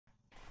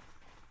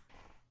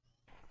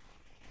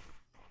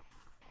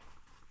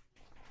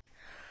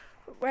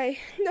Wait,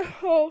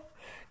 no,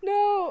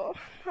 no.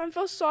 I'm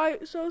so sorry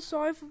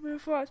for Blue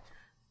Frost.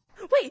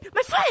 Wait,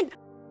 my friend!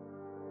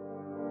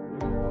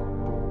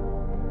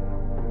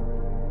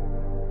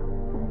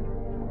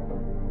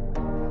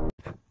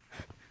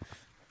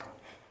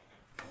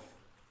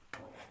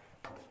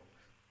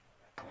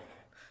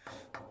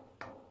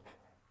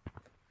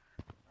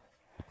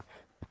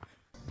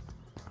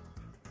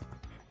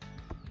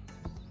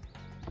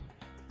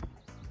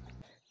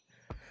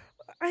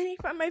 I need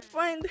to find my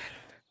friend.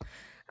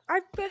 I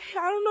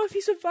don't know if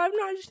he survived or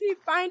not. I just need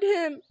to find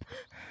him.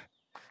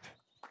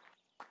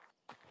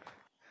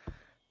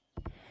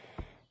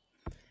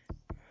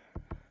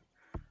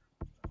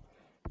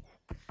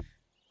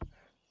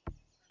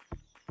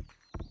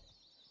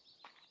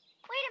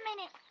 Wait a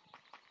minute.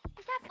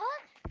 Is that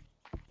Pug?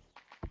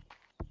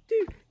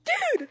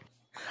 Dude!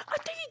 I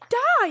think he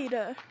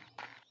died.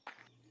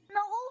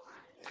 No.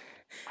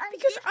 I'm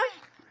Because different.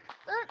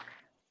 Look,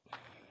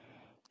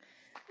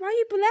 why are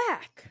you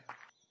black?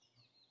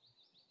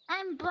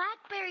 I'm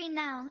Blackberry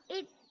now.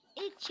 It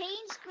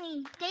changed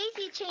me.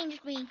 Daisy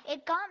changed me.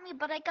 It got me,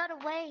 but I got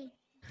away.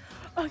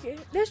 Okay,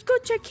 let's go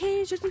check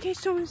Canes just in case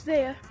someone's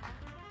there.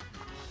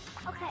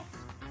 Okay.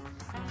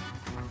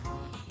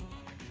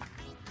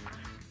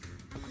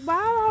 While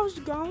I was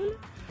gone,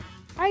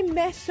 I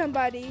met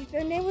somebody.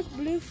 Their name was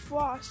Blue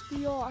Frost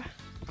VR.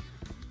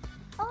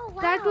 Oh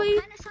wow. Sadly-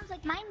 Kind of sounds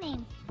like my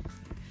name.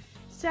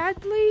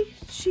 Sadly,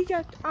 she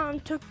got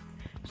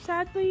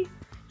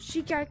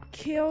she got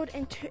killed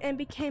and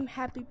became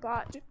Happy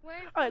Bot.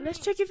 Alright, let's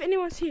check if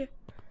anyone's here.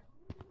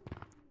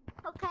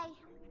 Okay.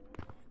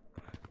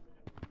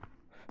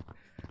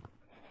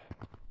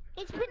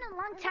 It's been a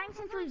long time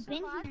since we've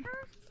been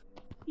here.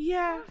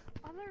 Yeah,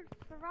 Other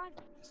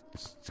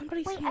survivors.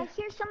 somebody's Wait, here. I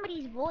hear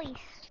somebody's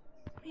voice.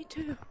 Me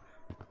too.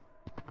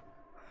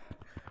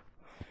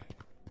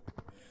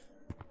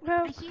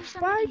 Well, I hear but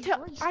somebody's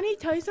voice. I need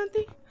to tell you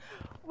something.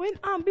 When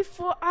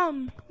before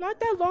not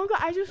that long ago,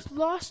 I just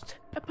lost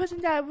a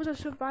person that was a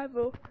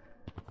survivor.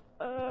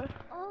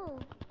 Oh,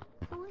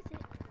 who is it?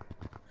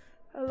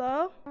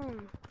 Hello?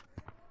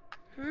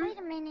 Wait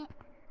a minute.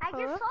 I Huh?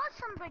 just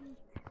saw somebody.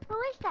 Who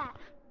is that?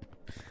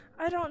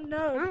 I don't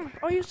know.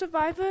 Are you a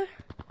survivor?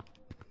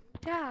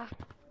 Yeah,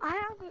 I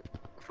have a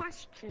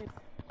question.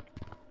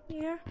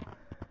 Yeah.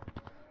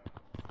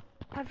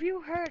 Have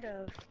you heard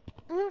of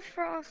Blue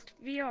Frost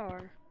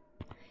VR?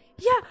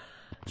 Yeah,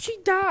 she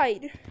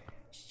died.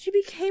 She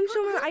became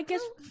someone, I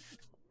guess.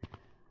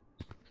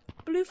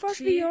 Blue Frost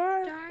She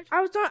VR. died?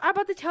 I was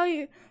about to tell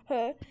you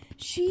her.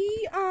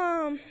 She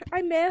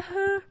I met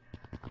her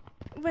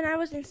when I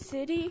was in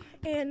city,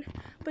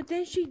 but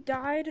then she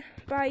died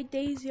by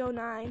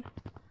Daisy09.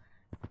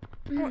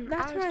 Well,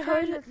 that's when I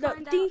heard trying to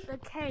find out the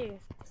case.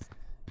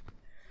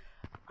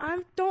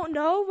 I don't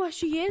know what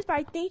she is, but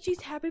I think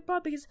she's Happy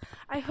Bot because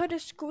I heard her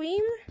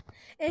scream,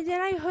 and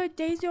then I heard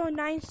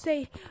Daisy09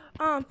 say,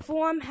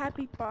 form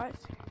Happy Bot.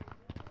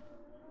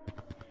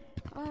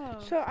 Oh,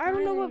 So I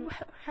don't know what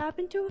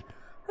happened to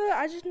her.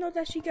 I just know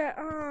that she got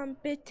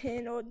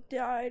bitten or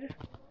died.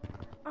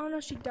 I don't know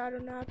if she died or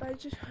not, but I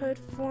just heard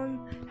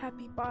form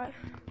Happy Bot.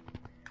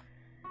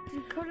 She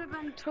could have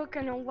been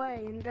taken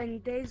away, and then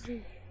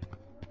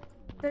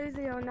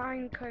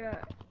Daisy09 could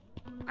have.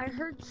 I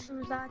heard she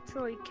was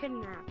actually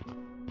kidnapped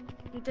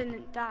and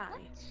didn't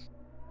die.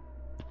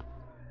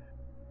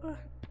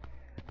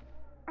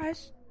 I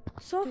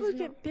saw her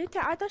get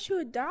bitten. I thought she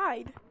would have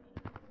died.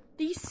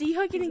 Did you see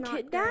her getting not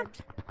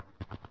kidnapped?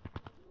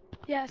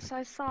 Yes,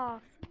 I saw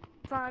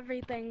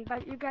everything,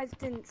 but you guys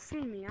didn't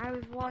see me. I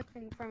was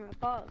watching from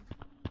above.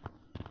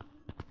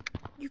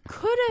 You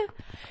could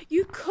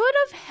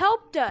have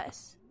helped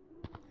us.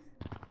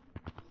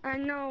 I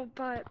know,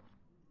 but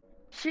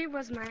she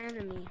was my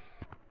enemy.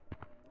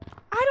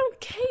 I don't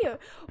care.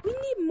 We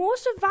need more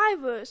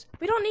survivors.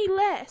 We don't need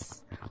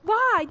less.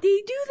 Why did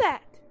you do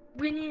that?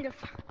 We need to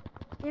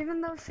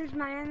even though she's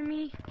my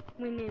enemy,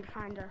 we need to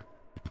find her.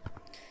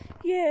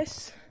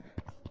 Yes.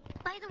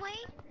 By the way,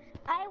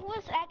 I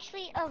was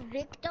actually a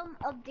victim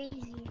of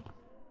Daisy.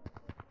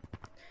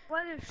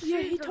 What if she's Yeah,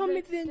 he a told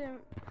me victim? then.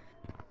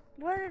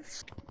 What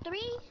if 3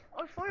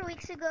 or 4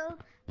 weeks ago,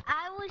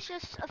 I was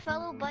just a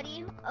fellow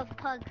buddy of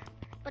Pug.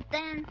 But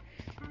then,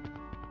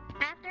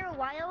 after a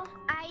while,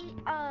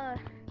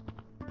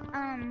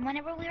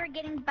 whenever we were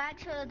getting back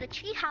to the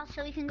tree house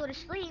so we can go to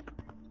sleep,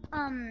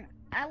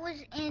 I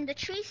was in the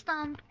tree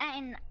stump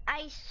and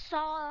I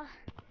saw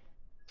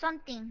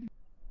something.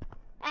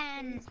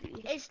 And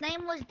its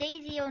name was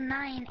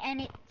Daisy09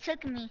 and it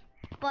took me.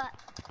 But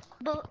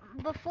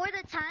before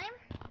the time,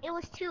 it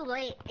was too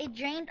late. It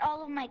drained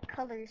all of my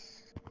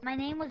colors. My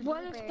name was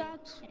What if Blueberry.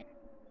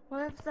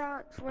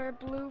 that's where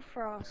Blue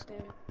Frost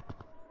is?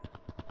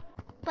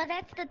 But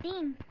that's the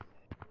thing.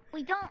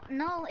 We don't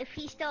know if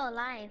he's still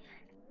alive.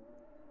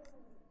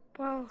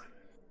 Well,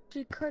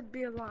 she could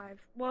be alive.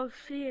 Well,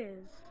 she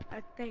is,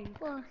 I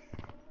think. Well,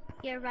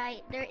 you're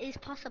right. There is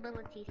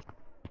possibilities.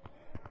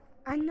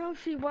 I know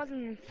she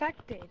wasn't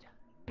infected.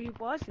 She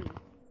wasn't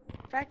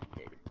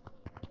infected.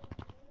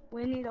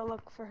 We need to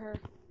look for her.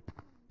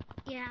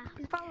 Yeah.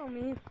 Follow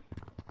me.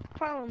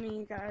 Follow me,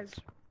 you guys.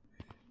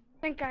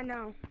 I think I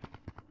know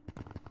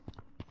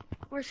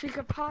where she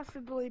could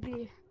possibly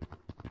be.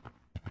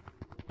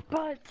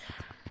 But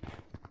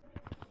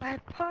I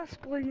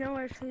possibly know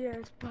where she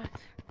is, but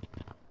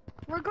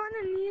we're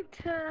gonna need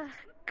to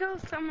go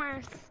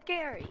somewhere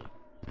scary.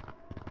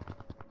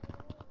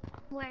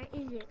 Where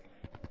is it?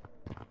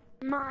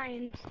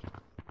 Mine.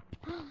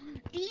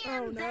 The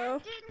Oh, no.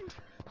 abandoned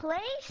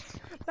place?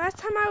 Last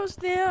time I was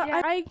there,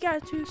 Yeah. I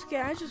got too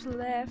scared. I just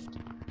left.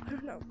 I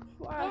don't know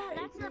why.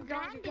 Yeah, that's We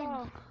gotta abandoned.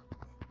 go.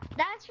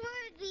 That's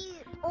where the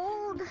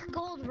old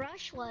gold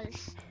rush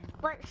was.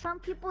 But some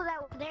people that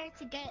were there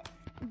to get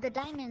the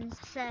diamonds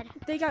said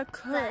They got that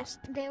cursed.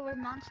 they were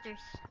monsters.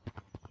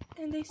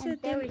 And they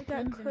said there they was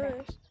got things in there.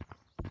 cursed.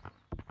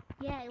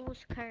 Yeah, it was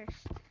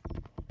cursed.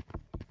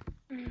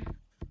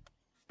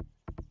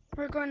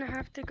 We're gonna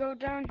have to go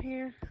down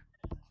here.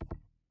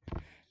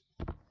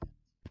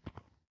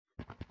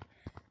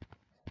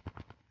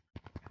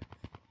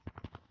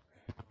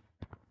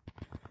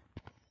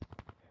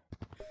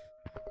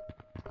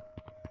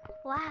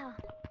 Wow.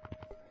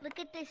 Look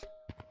at these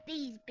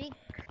big.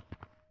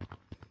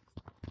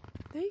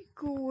 They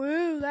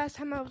grew last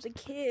time I was a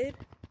kid.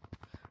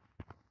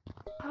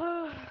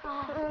 Oh,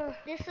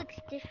 this looks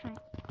different.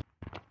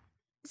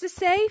 Is it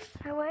safe?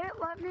 Hey, wait,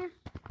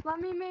 let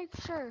me make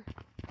sure.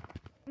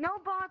 No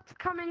bots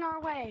coming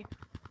our way.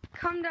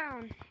 Come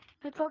down.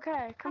 It's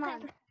okay. Come Okay.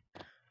 on.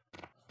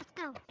 Let's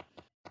go.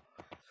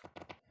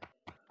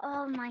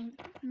 Oh my.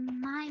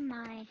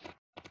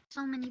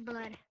 So many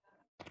blood.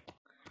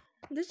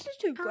 This is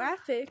too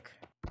graphic.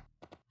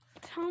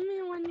 Tell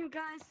me when you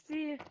guys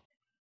see.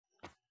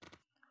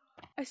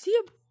 I see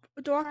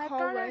a dark I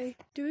thought I- hallway.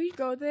 Do we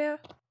go there?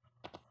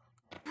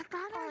 I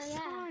thought I Oh,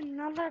 saw yeah.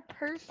 another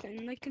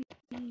person, like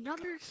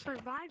another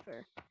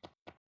survivor.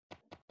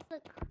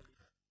 Look.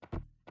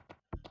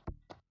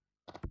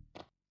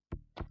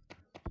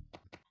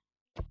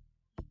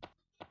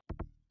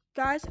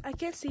 Guys, I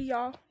can't see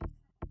y'all.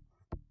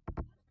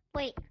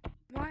 Wait.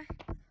 What?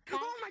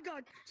 Oh my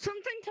god!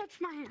 Something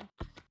touched my hand.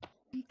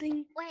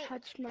 Something Wait.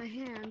 touched my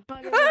hand,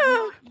 but it Ah!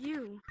 was not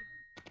you.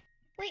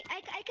 Wait,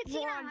 I could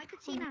see Run. now. I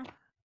could see now.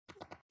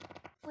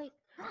 Wait.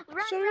 Run,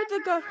 Show me run, the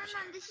run, ghost.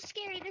 run, run. This is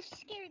scary. This is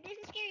scary. This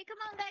is scary. Come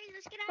on, guys.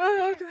 Let's get out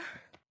Oh, of here. okay.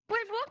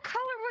 Wait, what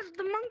color was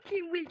the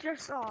monkey we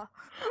just saw?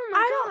 Oh my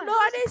I god! don't know.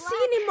 I didn't see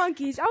any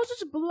monkeys. I was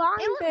just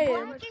blind It was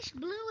there. blackish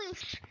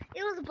bluish.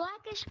 It was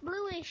blackish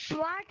bluish.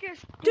 Blackish.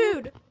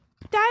 Dude,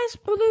 that is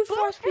Blue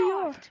Frost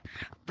Beyond. Frost.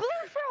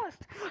 Blue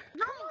Frost.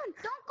 No,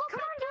 don't go Come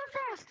back on, Blue down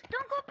Frost. there.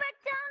 Don't go back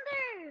down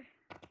there.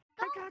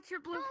 I got your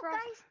Blue No, Frost.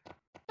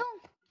 guys.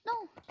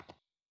 No.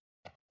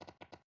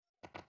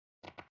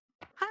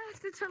 I have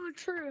to tell the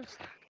truth.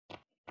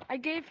 I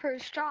gave her a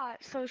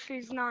shot so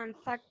she's not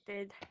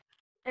infected.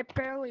 It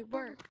barely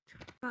worked,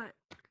 but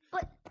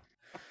But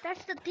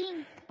that's the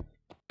thing.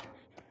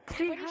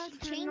 she What if has she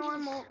her changes?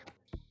 normal.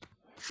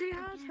 She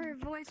has her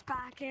voice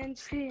back and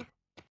she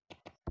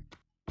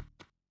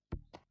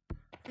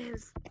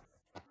is.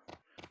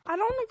 I don't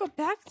want to go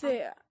back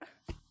there.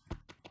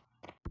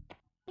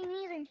 Me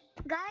neither.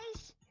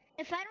 Guys,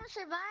 if I don't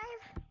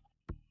survive,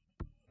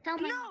 tell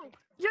my No, mother.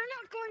 you're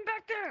not going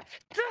back there.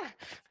 Duh.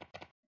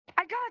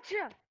 I got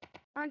you.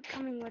 I'm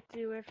coming with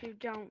you if you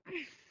don't.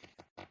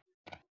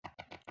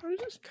 I'm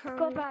just coming.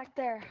 Go back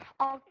there.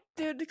 I'll.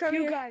 Dude, come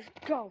You here. guys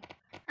go.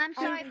 I'm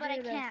I'll sorry, but I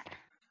do this. can't.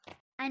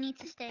 I need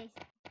to stay.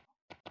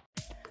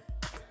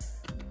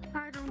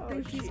 I don't Oh,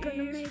 think he's gonna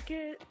jeez. make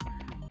it.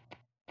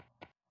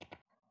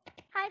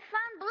 I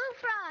found Blue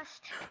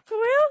Frost. For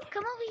real?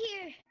 Come over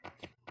here.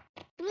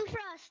 Blue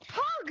Frost.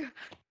 Hug.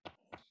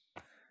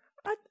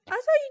 I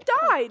thought you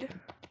died.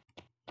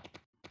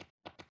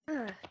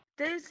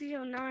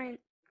 Daisy09.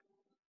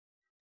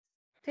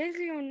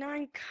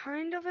 Daisy09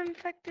 kind of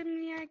infected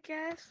me, I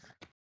guess.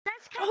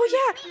 That's kind Oh of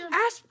yeah,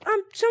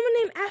 me. someone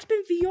named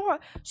Aspen VR.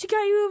 She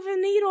got you with a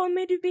needle and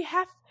made you be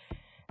half.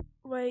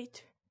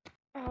 Wait.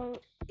 Oh,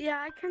 yeah,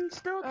 I can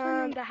still turn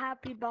Um, into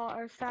Happy Bot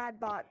or Sad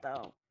Bot,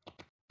 though.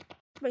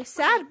 Wait,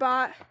 sad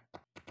bot.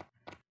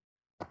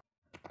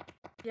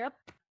 Yep.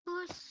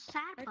 Who's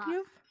sad Like bot?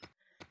 you?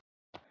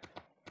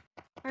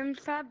 I'm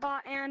Sad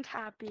Bot and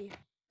Happy.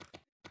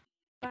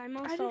 But I'm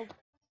also didn't-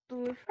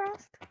 Blue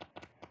Frost,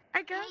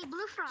 I guess. Hey,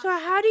 Blue Frost. So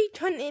how do you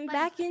turn it Wait.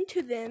 back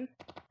into them?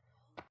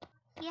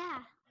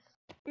 Yeah.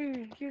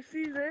 You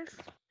see this?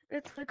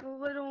 It's like a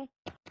little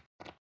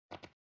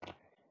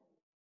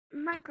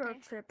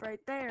microchip right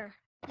there.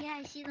 Yeah,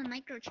 I see the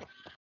microchip.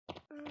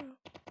 Oh.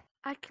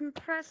 I can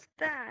press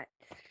that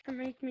to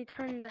make me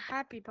turn into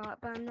Happy Bot,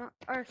 but I'm not,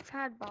 or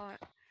Sad Bot.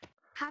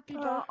 Happy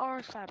Bot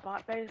or Sad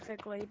Bot,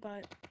 basically,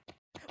 but.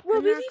 Well,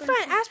 I'm we not can gonna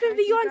find Aspen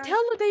surprise you VR and guys.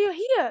 tell her that you're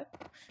here.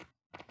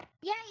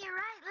 Yeah, you're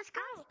right. Let's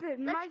go.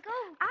 Aspen, Let's my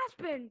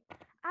go.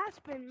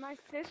 Aspen, my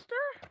sister?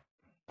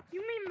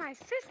 You mean my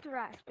sister,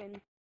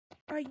 Aspen?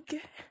 I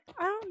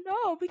don't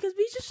know because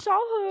we just saw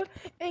her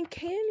in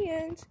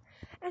canyons,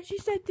 and she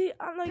said the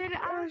like.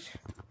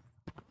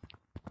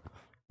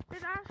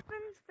 Did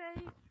Aspen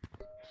say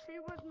she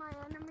was my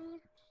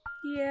enemy?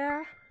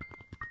 Yeah.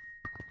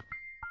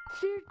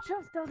 She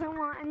just doesn't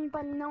want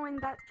anybody knowing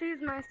that she's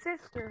my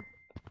sister.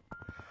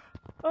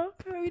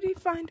 Okay, we need to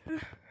find her.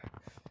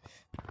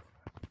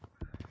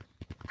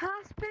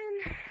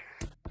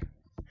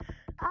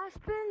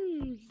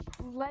 Aspen's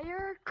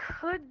lair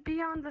could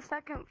be on the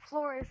second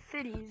floor of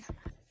Cities.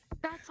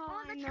 That's all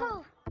Oh, I let's know.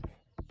 go.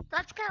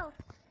 Let's go.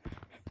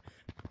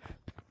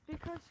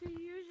 Because she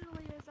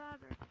usually is at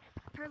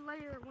her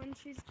lair when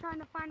she's trying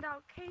to find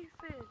out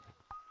cases.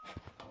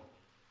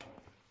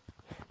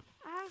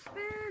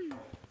 Aspen!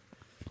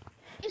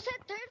 You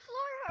said third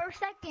floor or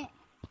second?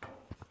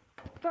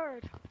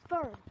 Third.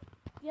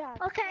 Yeah.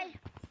 Okay.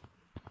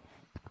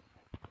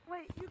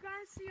 Wait, you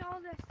guys see all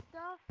this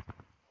stuff?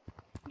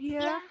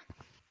 Yeah.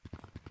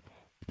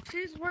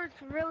 She's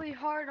worked really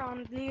hard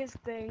on these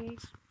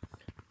things.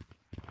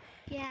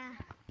 Yeah.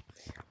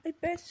 I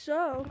bet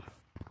so.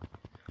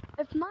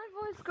 If my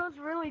voice goes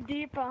really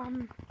deep,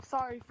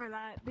 sorry for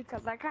that,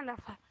 because I kind of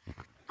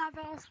have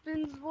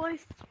Aspen's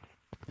voice.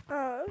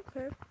 Oh,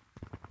 okay.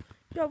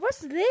 Yo, what's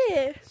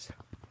this?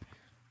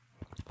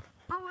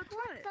 Oh, what's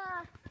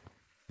what?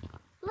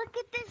 Look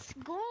at this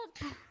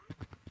gold.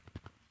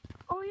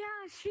 Oh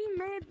yeah, she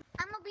made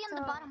I'm gonna be on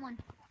the bottom one.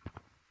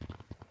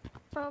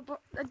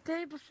 a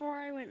day before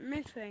I went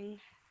missing.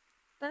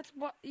 That's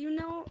what,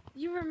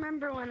 you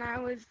remember when I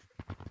was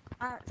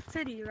at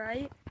City,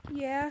 right?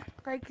 Yeah.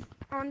 Like,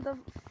 on the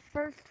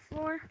first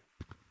floor?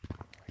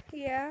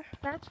 Yeah.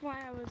 That's why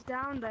I was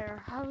down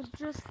there. I was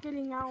just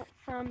getting out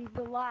from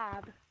the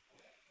lab.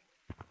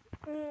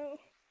 Oh.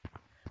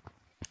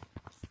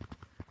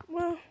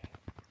 Well,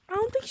 I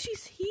don't think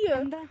she's here.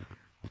 And then,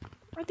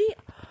 I think.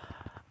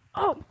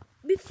 Oh,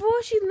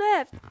 before she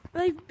left,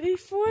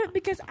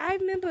 because I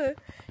remember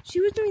she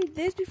was doing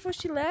this before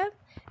she left,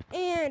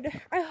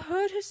 and I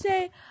heard her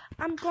say,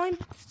 "I'm going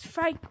to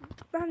fight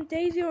on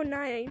Daisy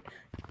 09."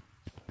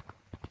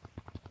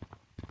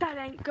 that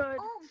ain't good.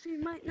 Oh, She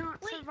might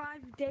not wait.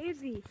 survive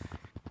Daisy.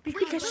 Because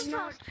Because she- I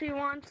know what she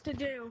wants to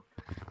do.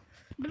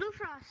 Blue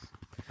Frost.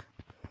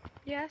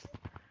 Yes?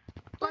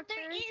 But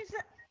there is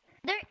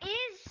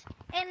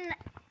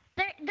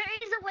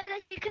a way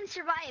that you can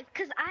survive.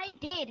 Cause I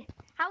did.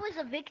 I was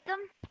a victim.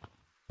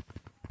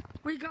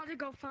 We gotta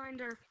go find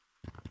her.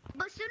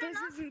 But soon This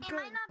enough, isn't it good.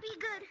 might not be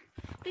good.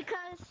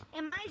 Because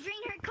in my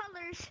green hair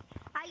colors,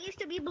 I used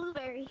to be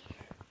Blueberry.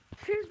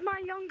 She's my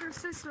younger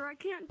sister. I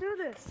can't do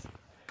this.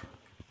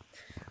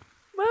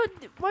 Well,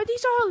 what you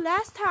saw her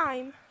last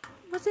time?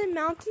 Was it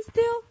Mountain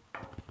still?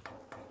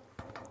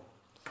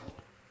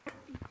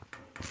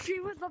 She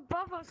was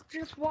above us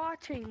just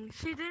watching.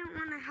 She didn't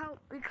want to help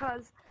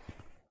because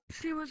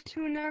she was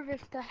too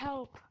nervous to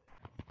help.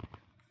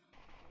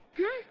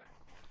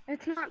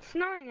 It's not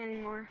snowing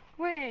anymore.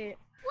 Wait.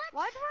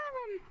 What?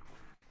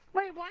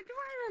 Why do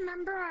I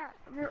remember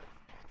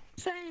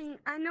saying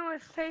I know a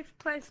safe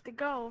place to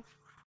go?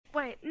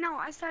 Wait, no,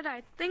 I said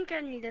I think I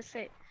need a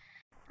safe.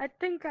 I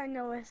think I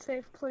know a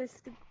safe place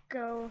to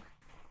go.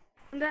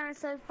 And then I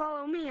said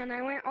follow me, and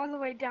I went all the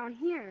way down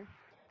here.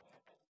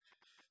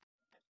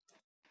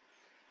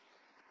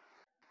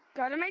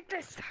 Gotta make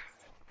this.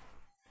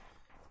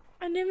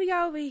 And then we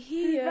got over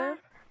here. Yeah.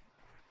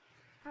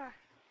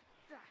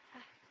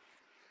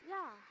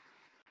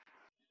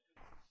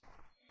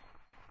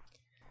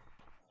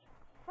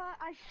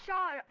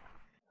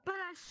 But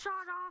I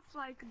shot off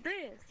like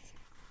this.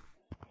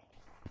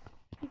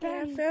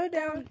 Yeah, I fell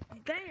down.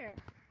 There.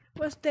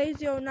 Was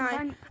Daisy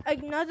 09. Then-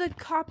 Another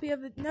copy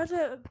of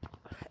another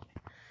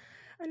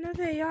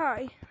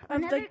AI of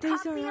Another the Daisy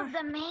copy 09. of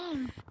the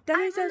main. That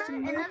means there's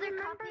Another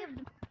more. copy of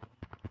the.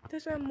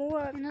 There's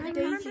more of Another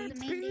Daisy. copy of the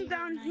main Being Daisy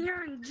down 09.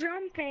 here and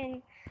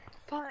jumping,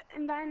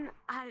 and then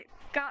I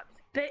got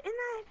bitten,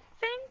 I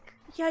think.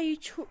 Yeah, you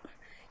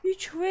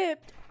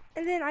tripped,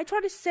 and then I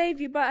tried to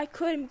save you, but I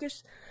couldn't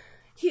because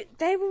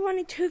they were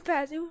running too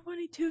fast. They were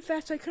running too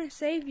fast, so I couldn't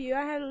save you.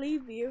 I had to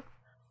leave you.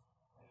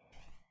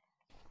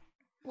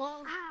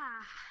 Well,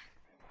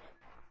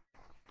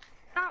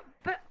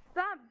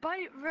 That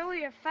bite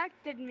really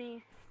affected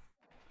me.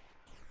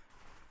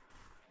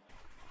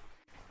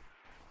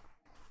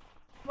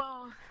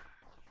 Well,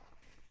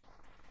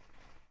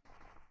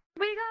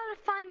 we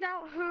gotta find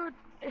out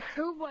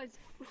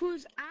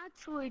who's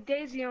actually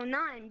Daisy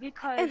 09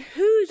 because And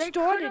who they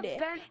started could've it?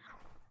 been-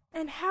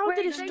 And how Wait,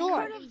 did it they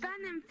start? could have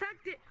been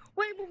infected.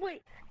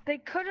 Wait. They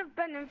could have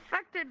been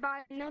infected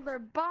by another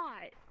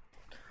bot,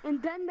 and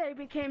then they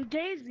became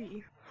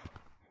Daisy.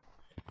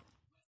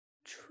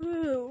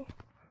 True.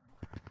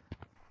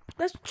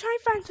 Let's try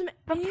and find some.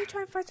 I need to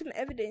try and find some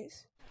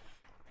evidence.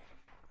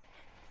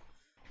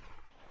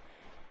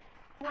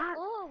 What?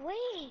 oh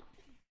wait,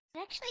 it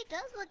actually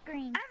does look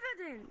green.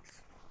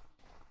 Evidence.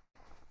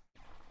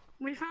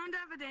 We found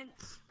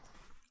evidence.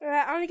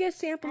 Alright, I want to get a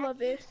sample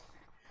of it.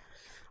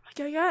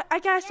 Okay, I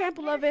got a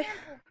sample get of a it.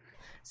 sample.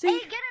 See, Hey,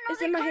 get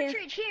it's another in my hand.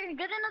 cartridge here.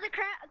 Get another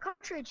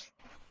cartridge.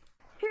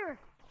 Here,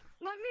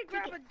 let me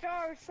grab a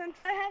jar since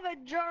I have a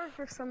jar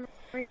for some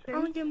reason. I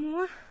want to get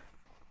more.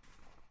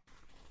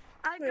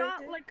 I Where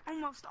got is it? like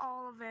almost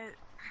all of it.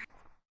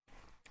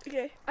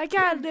 Okay, I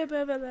got a little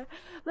bit of a.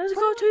 Let's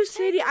go to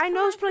city. I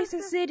know this place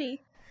in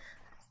city.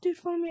 Dude,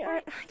 for me,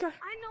 I got.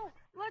 I know.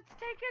 Let's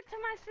take it to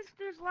my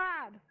sister's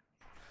lab.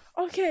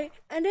 Okay,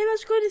 and then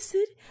let's go to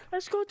city.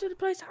 Let's go to the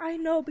place I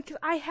know because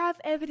I have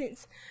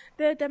evidence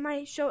that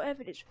might show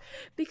evidence.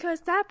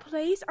 Because that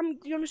place I'm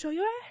gonna show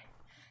you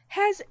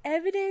has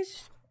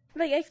evidence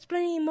like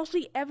explaining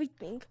mostly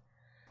everything.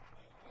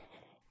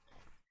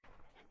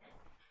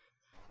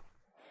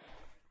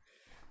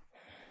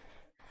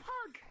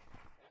 Pug.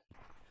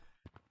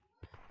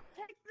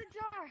 Take the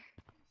jar.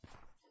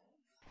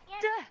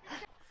 Yes.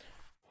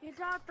 You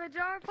got the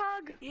jar,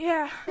 Pug?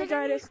 Yeah, I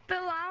got Did it.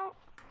 spill out?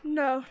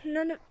 No,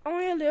 none of,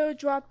 only a little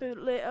droplet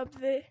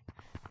of it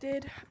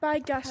did, but I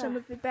got some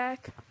of it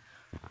back.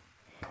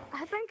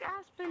 I think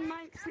Aspen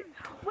might see.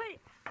 Wait,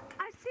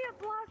 I see a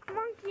black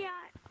monkey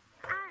at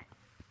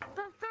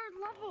the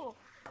 3rd level.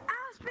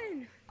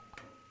 Aspen!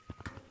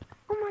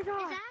 Oh my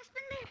god. Is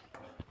Aspen there?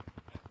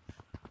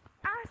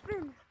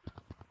 Aspen!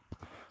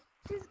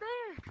 She's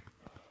there!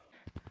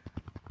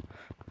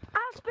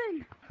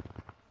 Aspen!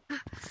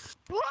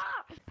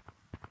 Whoa!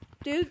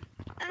 Dude,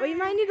 well, you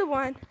might need a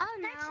one. Oh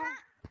no. That's not.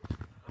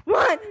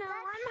 One! No,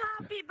 I'm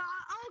happy, but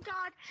oh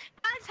god.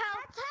 Guys,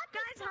 help!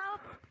 Guys,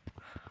 help!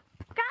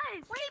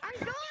 Guys! Wait. I'm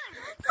good!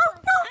 No,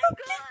 no, I'm no.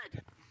 good!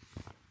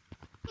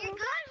 You're good?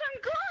 Guys, I'm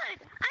good!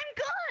 I'm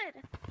good!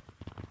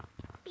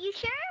 You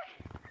sure?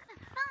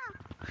 Oh.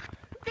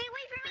 Stay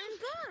away from me. I'm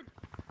good!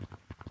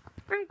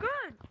 I'm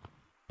good!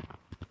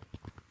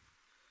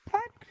 If I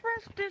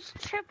press this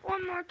chip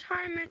one more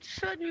time, it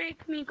should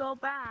make me go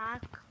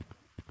back.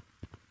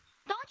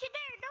 Don't you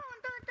dare. Don't.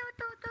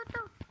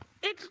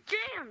 It's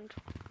jammed!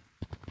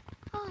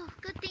 Oh,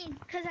 good thing.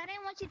 Because I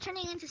didn't want you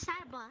turning into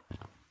Sidebot.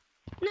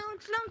 No,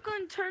 it's not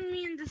going to turn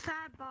me into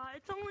Sadbot.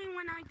 It's only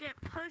when I get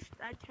pushed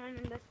I turn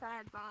into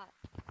Sadbot.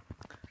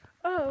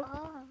 Oh,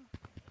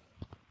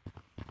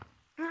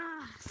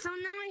 Oh. So now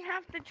I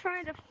have to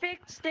try to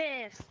fix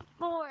this.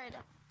 Lord.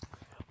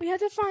 we have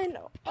to find.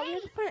 We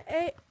have to find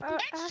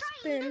Let's try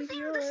Aspen. using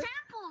You're- the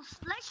samples.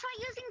 Let's try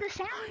using the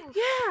samples.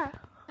 Yeah.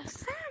 A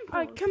sample.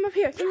 Alright, come up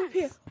here. Come up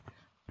here.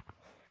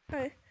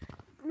 Alright.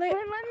 Wait,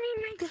 let me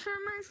make sure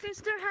my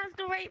sister has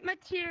the right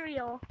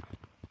material.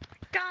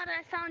 God,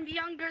 I sound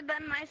younger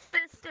than my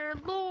sister.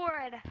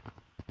 Lord. And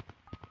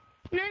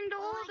the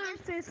Oh, I older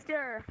guess-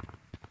 sister.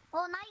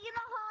 Well, now you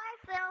know how I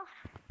feel.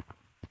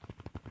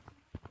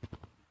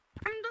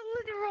 I'm the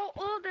literal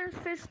older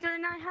sister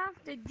and I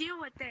have to deal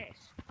with this.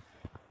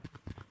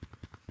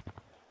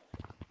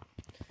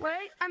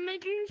 Wait, I'm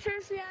making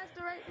sure she has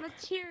the right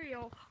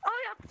material. Oh,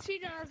 yep, she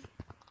does.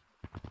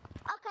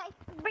 Okay,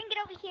 bring it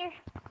over here.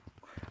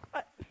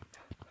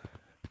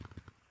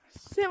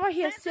 Sit right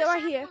here. Sit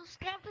right here.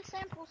 Grab the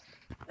samples.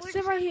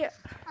 Sit right here.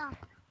 Oh.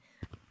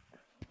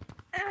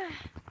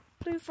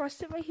 Blue Frost,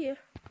 sit right here.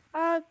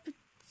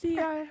 See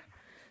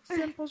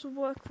samples will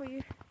work for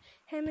you.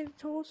 Hand me the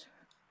tools.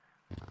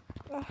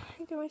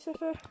 Get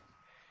myself a.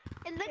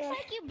 It looks Yeah.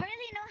 like you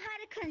barely know how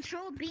to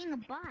control being a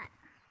bot.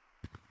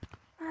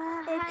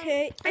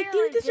 Okay, I feel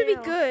think this would be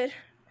do. good.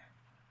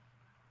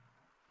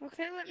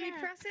 Okay, let me Yeah.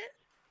 press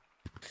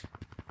it.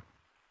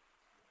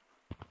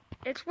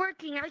 It's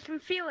working. I can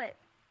feel it.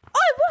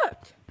 Oh, it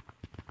worked.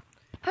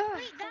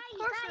 Wait,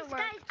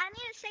 guys, I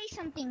need to say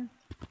something.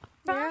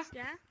 Yeah.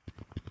 Yeah.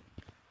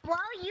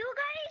 While you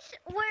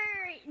guys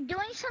were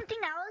doing something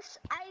else,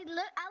 I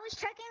was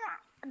checking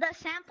the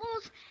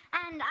samples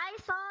and I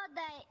saw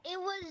that it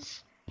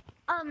was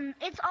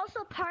it's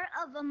also part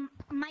of a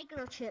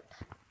microchip,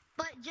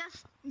 but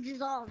just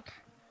dissolved.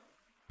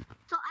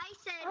 So I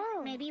said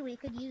Oh. maybe we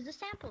could use the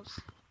samples.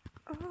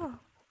 Oh,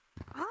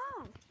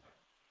 Oh.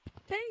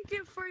 Thank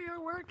you for your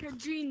work, a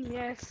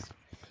genius.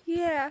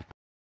 yeah.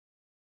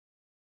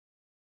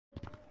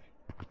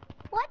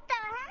 What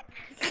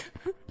the heck?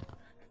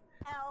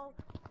 L.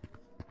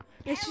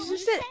 Yeah, she L, just you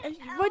said. said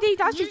What did you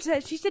thought You- she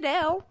said? She said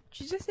L.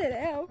 She just said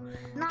L.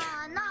 Nah.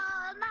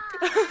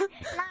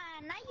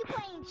 Now you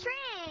playing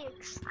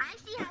tricks. I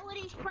see how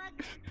it is,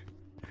 Pug.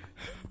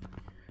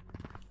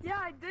 Yeah,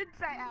 I did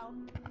say L.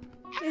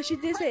 Yeah, she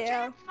did Pug, say try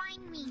L. to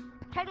find me.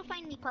 Try to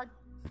find me, Pug.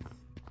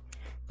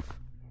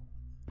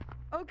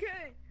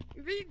 Okay,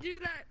 redo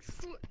that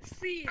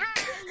scene.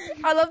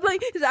 I love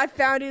like 'cause I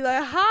found you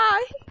like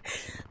hi.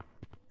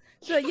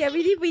 So yeah,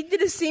 we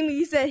did a scene where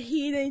you said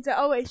he, then you said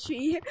oh wait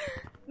she.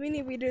 We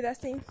need to redo that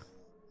scene.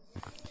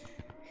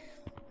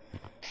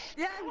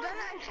 Yeah, and then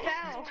I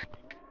fell.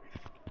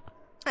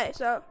 Alright,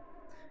 so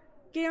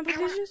get in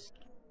positions.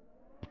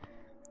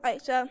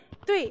 Alright, so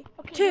 3,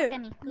 Okay, 2, look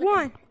at me, look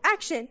at 1,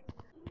 action.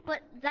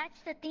 But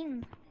that's the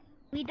thing.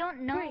 We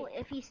don't know Wait.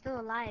 if he's still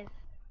alive.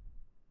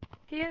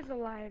 He is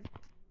alive.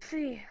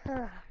 See.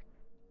 What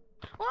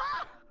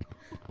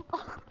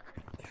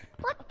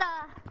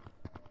the?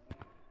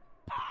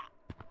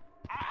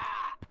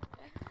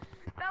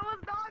 That was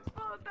not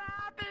supposed to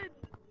happen.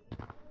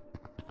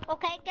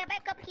 Okay, get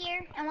back up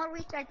here and we'll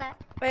restart that.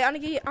 Wait, I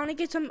wanna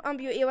get some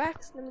your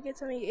earwax. Let me get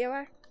some of your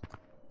earwax.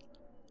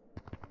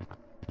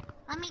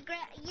 Let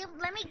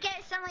me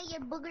get some of your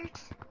boogers.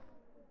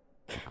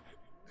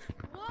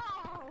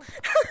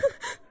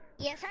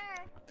 Yes, sir.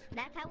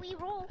 That's how we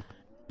roll.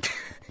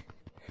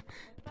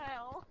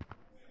 Well,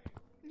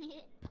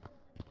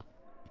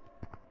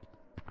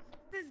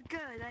 this is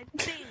good, I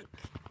think.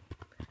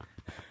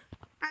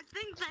 I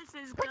think this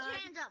is Put good. your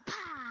hands up. Pah.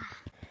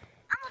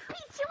 I'm gonna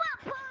beat you up,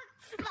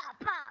 pug. Pah,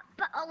 pah,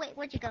 pah. Oh, wait,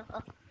 where'd you go?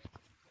 Oh.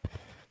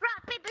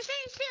 Rock, paper,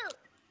 scissors, shoot.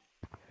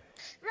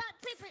 Rock,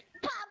 paper,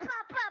 pop,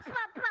 pop, pop,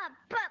 pop, pop,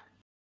 pop.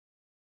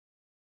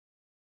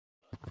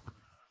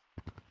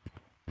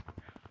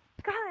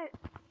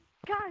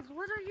 Guys,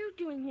 what are you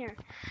doing here?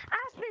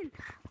 Aspen!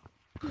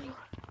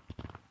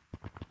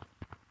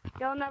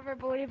 You'll never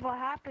believe what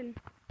happened.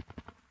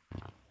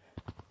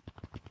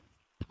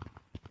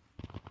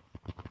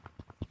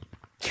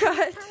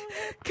 God.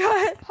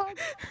 God.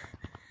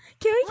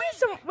 Can we get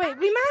some? Wait,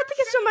 we might have to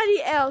get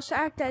somebody else to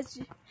act as.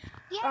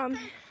 Yeah, 'cause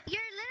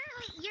you're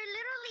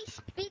literally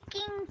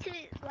speaking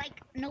to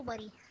like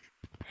nobody.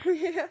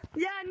 Yeah.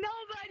 Yeah, no,